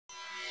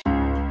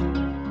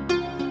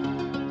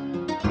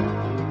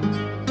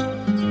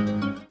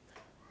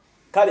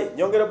kale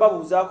nyongero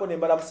babuuzaako ne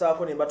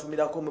mbalamusaako ne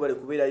mbatumirako mwe bali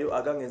kubeerayo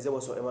agange nze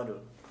Boso Emmanuel.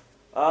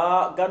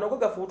 Gano ko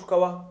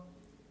gafuutukawa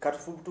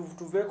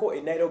katufutuveeko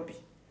e Nairobi.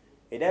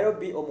 E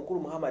Nairobi omukulu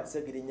Muhammad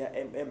Ssegirinya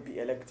MP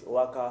elect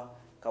waka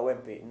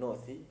Kawempe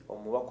North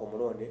omubaka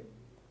omulonde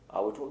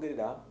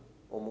awetwogerera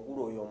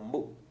omukulu oyo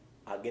mbu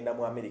agenda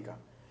mu America.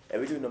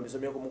 Ebitu bino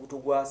mbisomyeko mu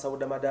kutugwa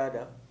Sauda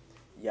Madada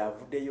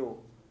yavuddeyo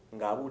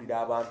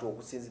ng'abuulira abantu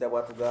okusinzira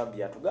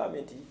bw'atugambye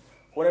atugambye nti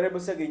Honorable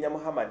Ssegirinya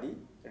Muhammed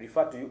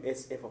referred to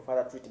USA for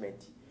further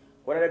treatment.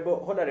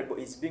 Honorable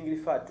is being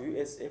referred to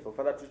USA for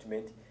further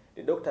treatment.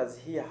 The doctors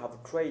here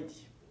have tried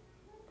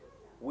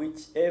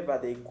whichever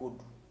they could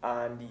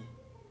and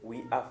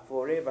we are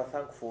forever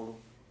thankful.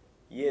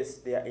 Yes,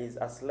 there is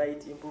a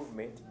slight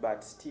improvement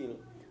but still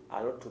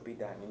a lot to be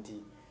done.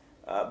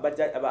 But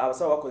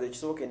abasawo bakoze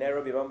ekisoboka e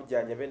Nairobi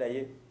bamujanjabe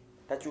naye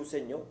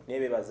takyuse nnyo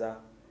nebebaza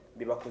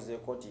bibakoze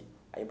koti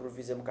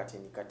improvise mu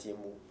kati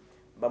mu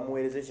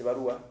bamuweereza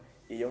ekibaluwa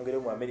yeyongere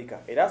mu America.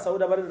 Era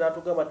Sauda Madada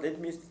natugamba let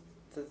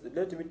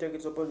me take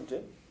this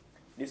opportunity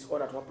this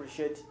honor to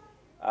appreciate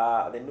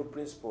the new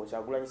principal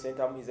Kyagulanyi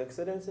Ssentamu His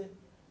Excellency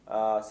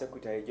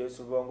Secretary Joyce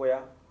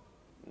Lubongoya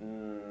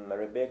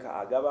Rebecca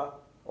Agaba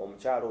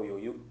omukyalo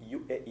oyo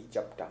UAE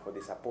chapter for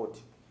the support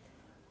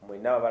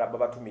mwena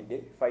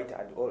babatumidde fight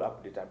and all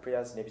update and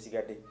prayers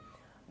nebisigadde.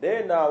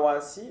 Then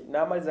wansi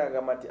namaliza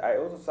agamba nti I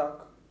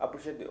also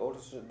appreciate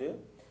the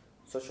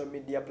social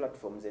media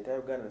platforms, the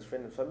entire Ugandan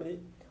friends and family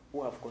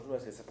who have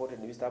continuously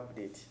supported this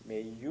update.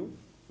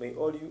 May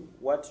all you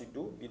what you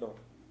do,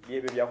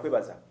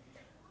 byakwebaza.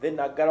 Then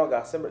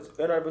Nagaraga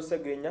Honorable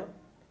Ssegirinya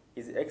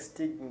is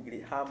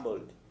extremely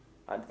humbled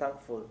and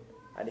thankful,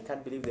 and he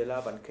can't believe the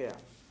love and care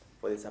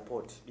for the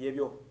support.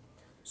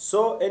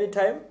 So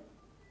anytime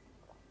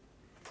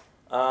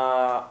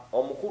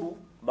omukulu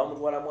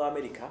bamutwala mu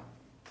America,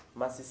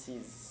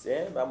 Massises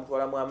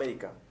bamutwala mu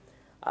America,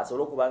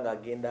 asobola okubanga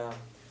agenda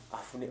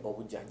afune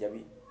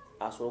obujjanjabi,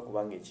 asobola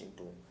okubanga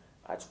ekintu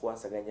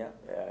akikwasaganya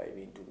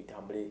ebintu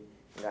bitambule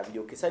nga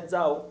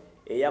byokesadzaawo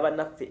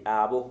eyabannaffe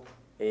abo.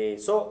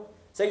 So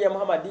Ssegirinya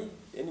Muhammed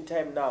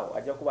anytime now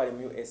ajja kuba ali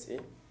mu USA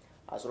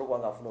asobola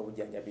okubanga afuna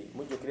obujjanjabi.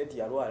 Mujjukire nti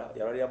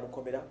yalwalira mu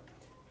kkomera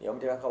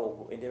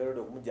yamuteekako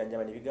endebero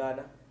okumujjanjaba ne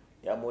bigaana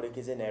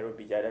yamwolekeze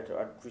Nairobi gyali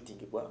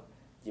treatingibwa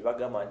gye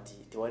bagamba nti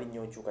tewali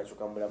nnyo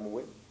nkyukakyuka mu bulamu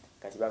bwe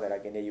kati bagala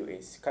agende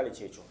US. Kale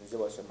kyekyo nze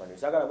Boso Emmanuel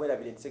saagala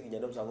mwerabire nti Ssegirinya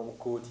n'omusango mu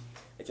kkooti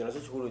ekyo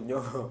nakyo kikulu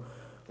nnyo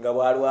nga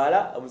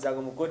bwalwala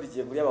omusango mu kkooti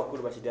gye guli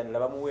abakulu bakidyanira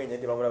bamuweenya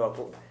nti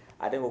bamulabako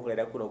ate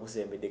ng'okulera kuno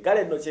okusembedde.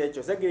 Kale nno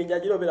kyekyo Ssegirinya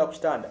agira obeera ku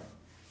kitanda.